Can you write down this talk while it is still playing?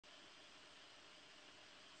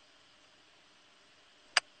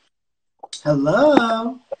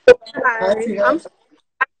Hello. Hi, Hi. Tia. I'm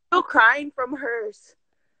still crying from hers.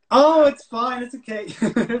 Oh, it's fine. It's okay.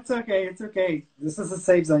 It's okay. It's okay. This is a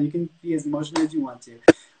safe zone. You can be as emotional as you want to.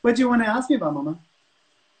 What do you want to ask me about, Mama?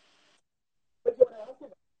 I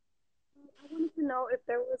wanted to know if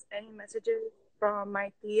there was any messages from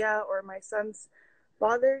my tia or my son's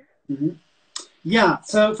father. hmm Yeah.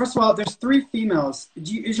 So first of all, there's three females.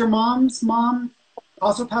 Is your mom's mom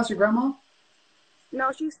also past your grandma?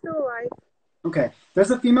 No, she's still alive. Okay.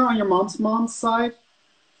 There's a female on your mom's side.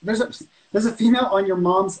 There's a there's a female on your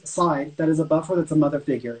mom's side that is above her. That's a mother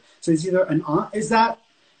figure. So it's either an aunt. Is that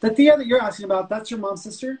the Thea that you're asking about? That's your mom's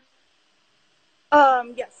sister?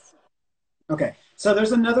 Yes. Okay. So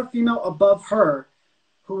there's another female above her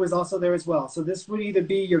who is also there as well. So this would either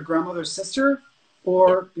be your grandmother's sister Yeah.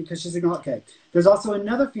 or because she's okay. There's also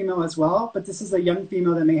another female as well, but this is a young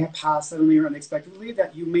female that may have passed suddenly or unexpectedly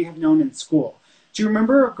that you may have known in school. Do you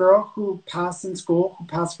remember a girl who passed in school, who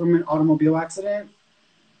passed from an automobile accident?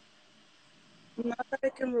 Not that I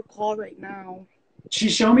can recall right now. She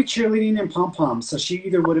showed me cheerleading and pom poms, so she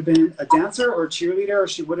either would have been a dancer or a cheerleader, or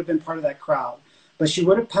she would have been part of that crowd. But she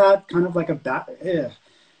would have had kind of like a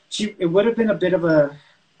it would have been a bit of a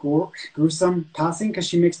gruesome passing because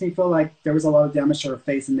she makes me feel like there was a lot of damage to her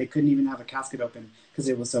face and they couldn't even have a casket open because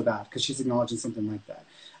it was so bad because she's acknowledging something like that.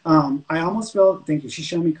 I almost feel, thank you, she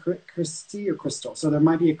showed me Christy or Crystal. So there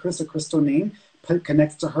might be a Chris or Crystal name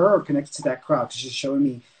connected to her or connected to that crowd because she's showing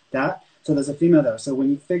me that. So there's a female there. So when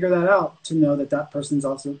you figure that out, to know that that person's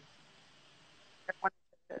also. I wanted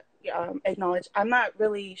to acknowledge. I'm not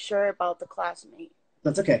really sure about the classmate.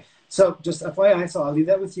 That's okay. So just FYI, so I'll leave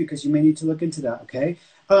that with you because you may need to look into that, okay?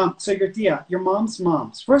 So your Tia, your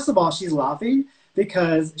mom's. First of all, she's laughing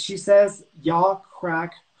because she says y'all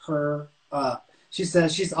crack her up. She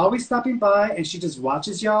says she's always stopping by and she just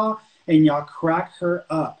watches y'all and y'all crack her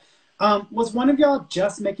up. Was one of y'all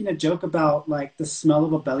just making a joke about like the smell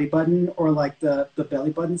of a belly button or like the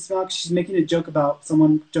belly button smell? She's making a joke about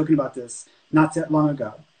someone joking about this not that long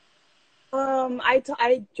ago.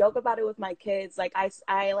 I joke about it with my kids. Like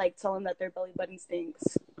I like tell them that their belly button stinks.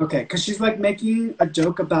 Okay, because she's like making a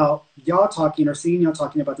joke about y'all talking or seeing y'all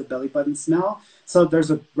talking about the belly button smell. So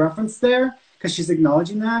there's a reference there because she's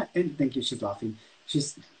acknowledging that. And thank you, she's laughing.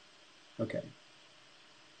 She's okay.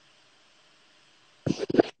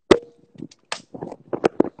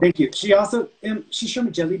 Thank you. She also she showed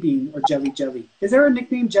me Jelly Bean or Jelly Jelly. Is there a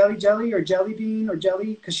nickname Jelly Jelly or Jelly Bean or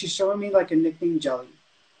Jelly? Because she's showing me like a nickname Jelly.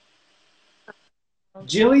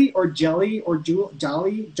 Jilly or Jelly or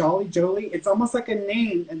Jolly Jolie. It's almost like a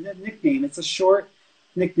name and a nickname. It's a short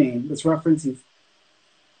nickname that's referencing.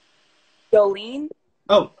 Jolene.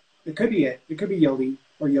 Oh, it could be it. It could be Yoli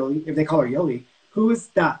or Yoli if they call her Yoli. Who is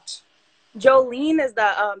that? Jolene is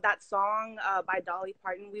the that song by Dolly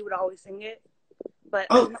Parton. We would always sing it, but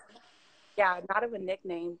Oh, not of a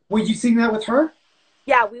nickname. were you sing that with her?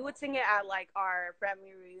 Yeah, we would sing it at like our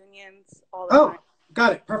family reunions all the Oh, time.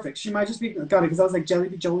 got it. Perfect. She might just be got it because I was like Jelly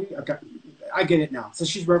Jolie. Okay, I get it now. So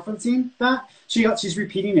she's referencing that. She's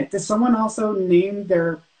repeating it. Does someone also name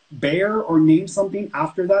their bear or name something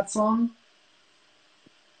after that song?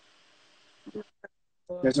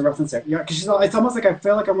 There's a reference there. Yeah, because it's almost like I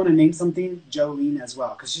feel like I want to name something Jolene as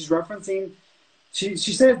well because she's referencing. She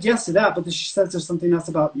said yes to that, but then she says there's something else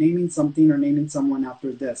about naming something or naming someone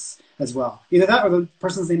after this as well. Either that or the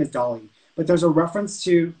person's name is Dolly. But there's a reference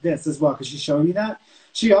to this as well because she's showing me that.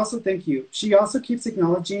 She also, thank you. She also keeps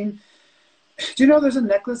acknowledging. Do you know there's a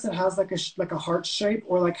necklace that has like a heart shape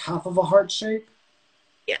or like half of a heart shape?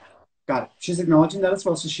 Yeah. Got it. She's acknowledging that as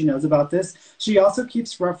well, so she knows about this. She also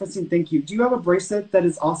keeps referencing thank you. Do you have a bracelet that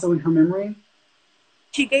is also in her memory?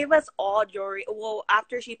 She gave us all jewelry. Well,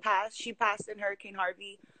 after she passed in Hurricane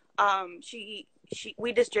Harvey.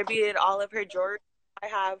 We distributed all of her jewelry. I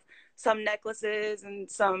have some necklaces and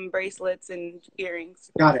some bracelets and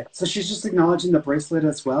earrings. Got it. So she's just acknowledging the bracelet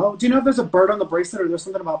as well. Do you know if there's a bird on the bracelet or there's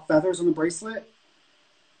something about feathers on the bracelet?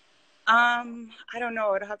 I don't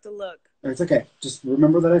know. I'd have to look. It's okay. Just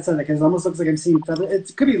remember that I said that because it almost looks like I'm seeing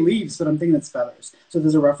feathers. It could be leaves, but I'm thinking it's feathers. So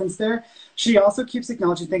there's a reference there. She also keeps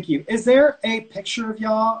acknowledging, thank you. Is there a picture of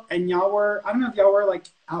y'all and y'all were, I don't know if y'all were like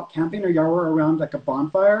out camping or y'all were around like a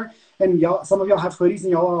bonfire and y'all, some of y'all have hoodies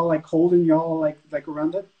and y'all are all like cold and y'all are like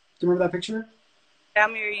around it? Do you remember that picture?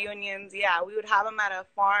 Family reunions. Yeah, we would have them at a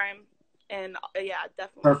farm. And yeah,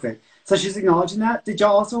 definitely. Perfect. So she's acknowledging that. Did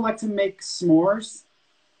y'all also like to make s'mores?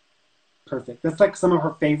 Perfect. That's like some of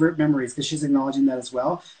her favorite memories because she's acknowledging that as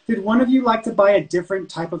well. Did one of you like to buy a different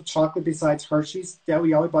type of chocolate besides Hershey's? That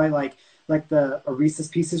we always buy like the Reese's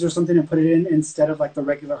Pieces or something and put it in instead of like the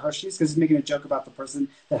regular Hershey's because he's making a joke about the person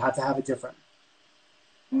that had to have it different.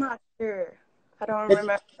 I'm not sure. I don't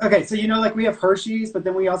remember. Okay, so you know, like we have Hershey's, but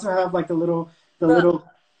then we also have like the little.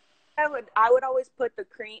 I would always put the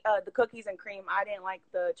cream, the cookies and cream. I didn't like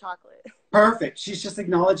the chocolate. Perfect. She's just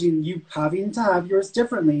acknowledging you having to have yours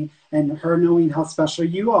differently and her knowing how special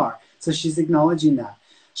you are. So she's acknowledging that.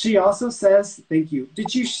 She also says, thank you.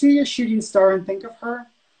 Did you see a shooting star and think of her?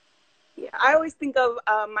 Yeah, I always think of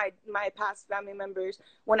my past family members.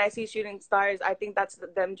 When I see shooting stars, I think that's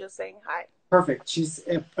them just saying hi. Perfect. She's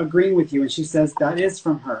agreeing with you, and she says that is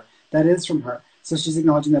from her. That is from her. So she's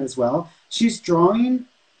acknowledging that as well. She's drawing.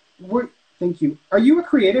 Thank you. Are you a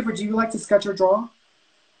creative, or do you like to sketch or draw?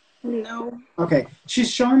 No. Okay.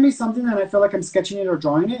 She's showing me something, and I feel like I'm sketching it or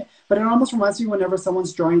drawing it, but it almost reminds me whenever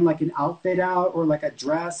someone's drawing like an outfit out or like a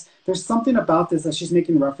dress. There's something about this that she's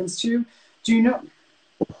making reference to. Do you know?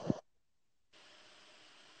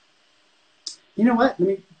 You know what? Let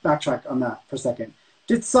me backtrack on that for a second.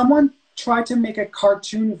 Did someone try to make a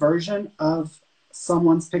cartoon version of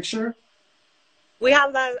someone's picture? We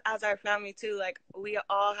have that as our family too. Like we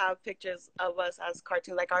all have pictures of us as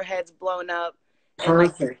cartoons, like our heads blown up.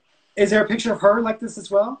 Perfect. Like, is there a picture of her like this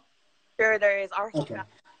as well? Sure, there is. Okay.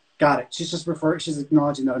 Got it. She's just she's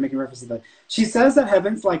acknowledging that. I'm making reference to that. She says that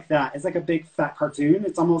heaven's like that. It's like a big fat cartoon.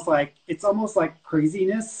 It's almost like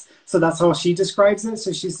craziness. So that's how she describes it.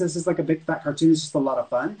 So she says it's like a big fat cartoon. It's just a lot of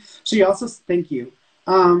fun. She also, thank you.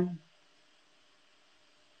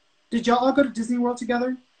 Did y'all all go to Disney World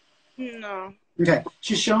together? No. Okay.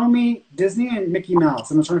 She's showing me Disney and Mickey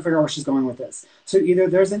Mouse. And I'm trying to figure out where she's going with this. So either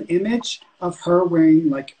there's an image of her wearing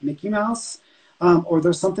like Mickey Mouse, or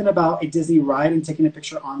there's something about a Disney ride and taking a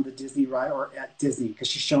picture on the Disney ride or at Disney, because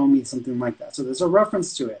she's showing me something like that. So there's a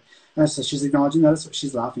reference to it. So she's acknowledging that.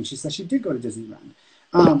 She's laughing. She says she did go to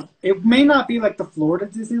Disneyland. It may not be like the Florida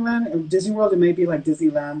Disneyland, Disney World. It may be like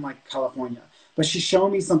Disneyland, like California. But she's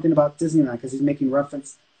showing me something about Disneyland because he's making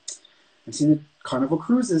reference. I've seen the Carnival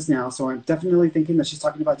Cruises now, so I'm definitely thinking that she's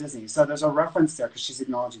talking about Disney. So there's a reference there because she's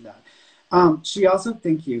acknowledging that. She also,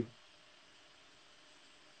 thank you.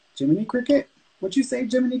 Jiminy Cricket? What'd you say,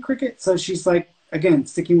 Jiminy Cricket? So she's like, again,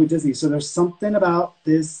 sticking with Disney. So there's something about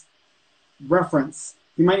this reference.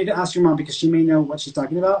 You might need to ask your mom because she may know what she's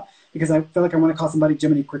talking about, because I feel like I want to call somebody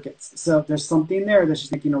Jiminy Crickets. So there's something there that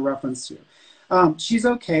she's making a reference to. She's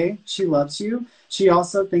okay. She loves you. She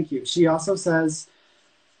also, thank you. She also says,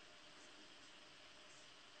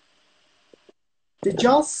 did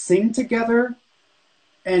y'all sing together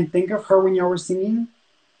and think of her when y'all were singing?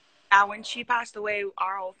 When she passed away,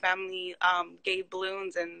 our whole family gave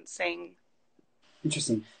balloons and sang.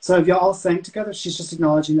 Interesting. So if y'all all sang together, she's just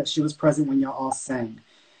acknowledging that she was present when y'all all sang.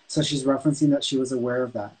 So she's referencing that she was aware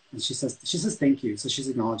of that. And she says thank you. So she's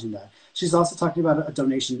acknowledging that. She's also talking about a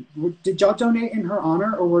donation. Did y'all donate in her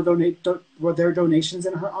honor, or were there donations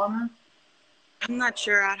in her honor? I'm not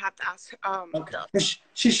sure. I'd have to ask. Okay.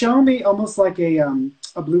 She's showing me almost like a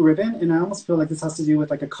blue ribbon, and I almost feel like this has to do with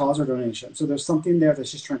like a cause or donation. So there's something there that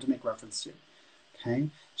she's trying to make reference to. Okay,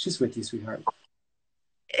 she's with you, sweetheart.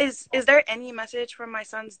 Is there any message from my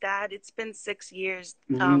son's dad? It's been 6 years.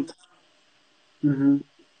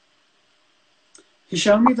 He's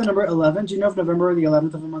showing me the number 11. Do you know if November the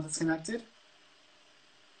 11th of the month is connected?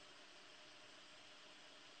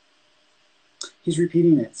 He's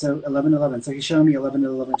repeating it. So 1111. So he's showing me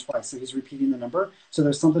 1111 twice. So he's repeating the number. So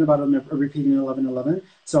there's something about repeating 1111.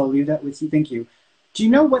 So I'll leave that with you. Thank you. Do you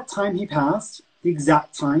know what time he passed? The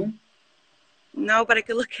exact time? No, but I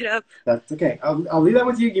could look it up. That's okay. I'll leave that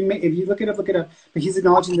with you. If you look it up, look it up. But he's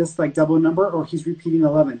acknowledging this like double number, or he's repeating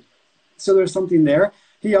 11. So there's something there.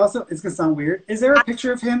 He also, it's going to sound weird. Is there a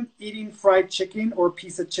picture of him eating fried chicken or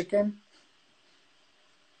piece of chicken?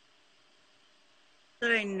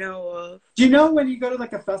 That I know of. Do you know when you go to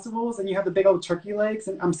like the festivals and you have the big old turkey legs?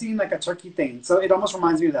 And I'm seeing like a turkey thing. So it almost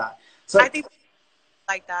reminds me of that. So I think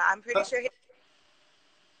like that. I'm pretty sure.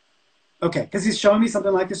 Okay, because he's showing me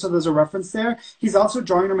something like this, so there's a reference there. He's also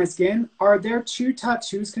drawing on my skin. Are there 2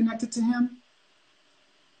 tattoos connected to him?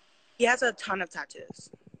 He has a ton of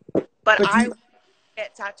tattoos. But I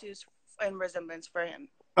get tattoos in resemblance for him.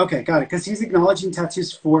 Okay, got it. Because he's acknowledging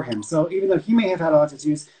tattoos for him. So even though he may have had a lot of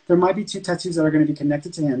tattoos, there might be 2 tattoos that are going to be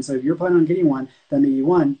connected to him. So if you're planning on getting one, that may be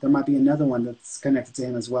one. There might be another one that's connected to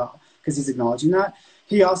him as well, because he's acknowledging that.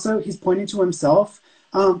 He's pointing to himself.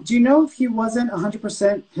 Do you know if he wasn't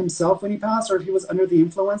 100% himself when he passed, or if he was under the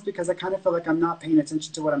influence? Because I kind of feel like I'm not paying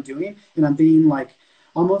attention to what I'm doing, and I'm being like,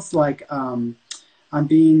 almost like I'm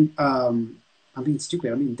being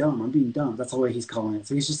stupid. I'm being dumb. I'm being dumb. That's the way he's calling it.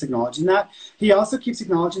 So he's just acknowledging that. He also keeps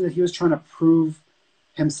acknowledging that he was trying to prove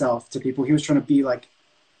himself to people. He was trying to be like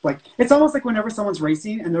it's almost like whenever someone's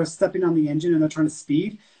racing and they're stepping on the engine and they're trying to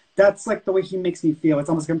speed, that's like the way he makes me feel. It's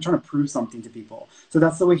almost like I'm trying to prove something to people. So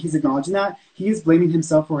that's the way he's acknowledging that. He is blaming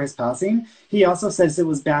himself for his passing. He also says it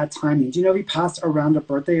was bad timing. Do you know he passed around a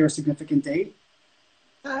birthday or a significant date?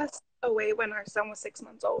 Passed away when our son was 6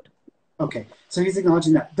 months old. Okay, so he's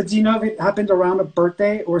acknowledging that. But do you know if it happened around a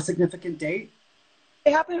birthday or a significant date?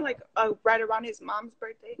 It happened like right around his mom's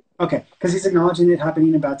birthday. Okay, because he's acknowledging it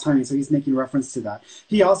happening in bad timing, so he's making reference to that.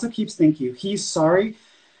 He also keeps thank you. He's sorry.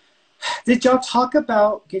 Did y'all talk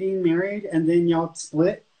about getting married and then y'all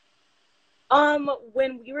split?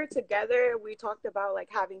 When we were together, we talked about like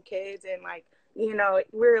having kids and like, you know,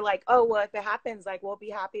 we were like, oh, well, if it happens, like, we'll be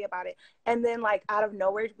happy about it. And then like out of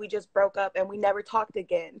nowhere, we just broke up and we never talked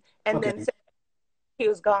again. And Okay. then he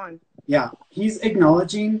was gone. Yeah, he's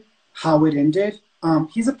acknowledging how it ended.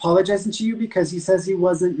 He's apologizing to you because he says he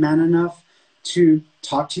wasn't man enough to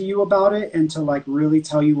talk to you about it and to like really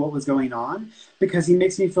tell you what was going on, because he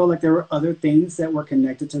makes me feel like there were other things that were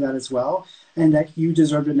connected to that as well, and that you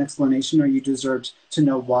deserved an explanation or you deserved to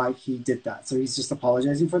know why he did that. So he's just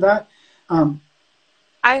apologizing for that.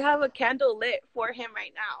 I have a candle lit for him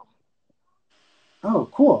right now. Oh,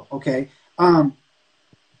 cool. Okay.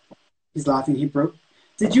 He's laughing. He broke.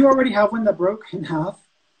 Did you already have one that broke in half?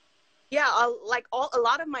 Yeah, like a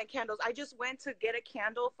lot of my candles. I just went to get a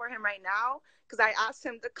candle for him right now because I asked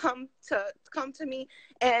him to come to me,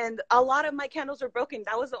 and a lot of my candles are broken.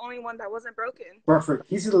 That was the only one that wasn't broken. Perfect.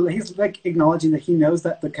 He's like acknowledging that he knows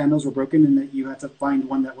that the candles were broken and that you had to find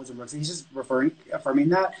one that wasn't broken. So he's just affirming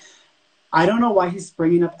that. I don't know why he's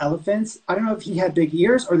bringing up elephants. I don't know if he had big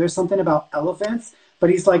ears or there's something about elephants, but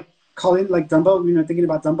he's like calling like Dumbo, you know, thinking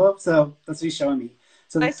about Dumbo. So that's what he's showing me.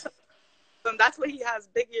 So that's what he has,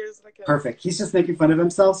 big ears. Like perfect. He's just making fun of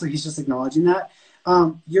himself, so he's just acknowledging that.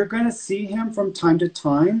 You're going to see him from time to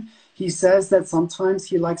time. He says that sometimes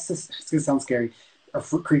he likes to, it's going to sound scary or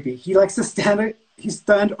creepy. He likes to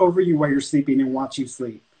stand over you while you're sleeping and watch you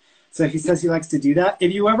sleep. So he says he likes to do that.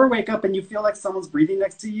 If you ever wake up and you feel like someone's breathing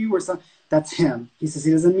next to you or something, that's him. He says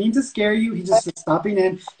he doesn't mean to scare you. He just is stopping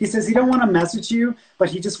in. He says he don't want to mess with you, but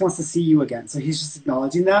he just wants to see you again. So he's just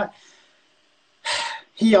acknowledging that.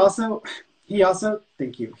 He also,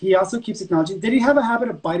 thank you. He also keeps acknowledging, did he have a habit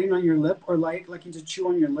of biting on your lip or liking to chew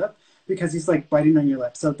on your lip? Because he's like biting on your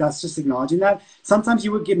lip. So that's just acknowledging that. Sometimes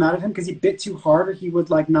you would get mad at him because he bit too hard or he would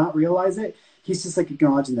like not realize it. He's just like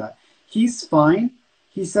acknowledging that. He's fine.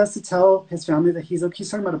 He says to tell his family that he's okay.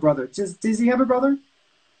 He's talking about a brother. Does he have a brother?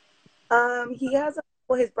 He has,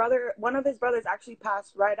 his brother, one of his brothers actually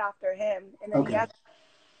passed right after him. And then okay.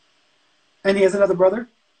 And he has another brother?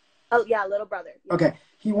 Oh, yeah, little brother. Yeah. Okay.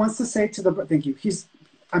 He wants to say to the, thank you.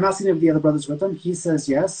 I'm asking if the other brother's with him. He says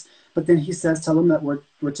yes, but then he says, tell him that we're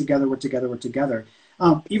together, we're together, we're together.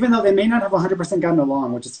 Even though they may not have 100% gotten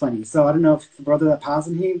along, which is funny. So I don't know if the brother that passed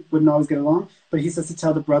and he wouldn't always get along, but he says to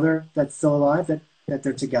tell the brother that's still alive that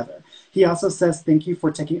they're together. He also says, thank you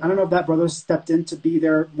for taking, I don't know if that brother stepped in to be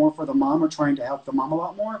there more for the mom or trying to help the mom a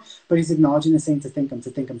lot more, but he's acknowledging and saying to thank him.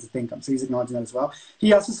 So he's acknowledging that as well.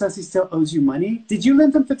 He also says he still owes you money. Did you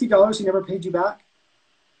lend him $50? He never paid you back?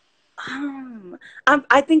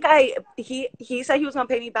 I think he said he was gonna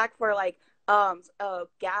pay me back for like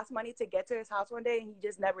gas money to get to his house one day, and he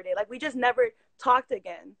just never did. Like we just never talked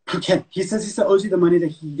again. Okay, he says he still owes you the money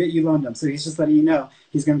that you loaned him, so he's just letting you know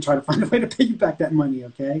he's gonna try to find a way to pay you back that money.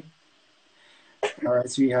 Okay. All right,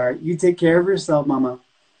 sweetheart. You take care of yourself, Mama.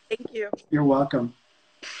 Thank you. You're welcome.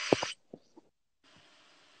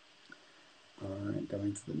 All right,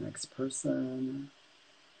 going to the next person.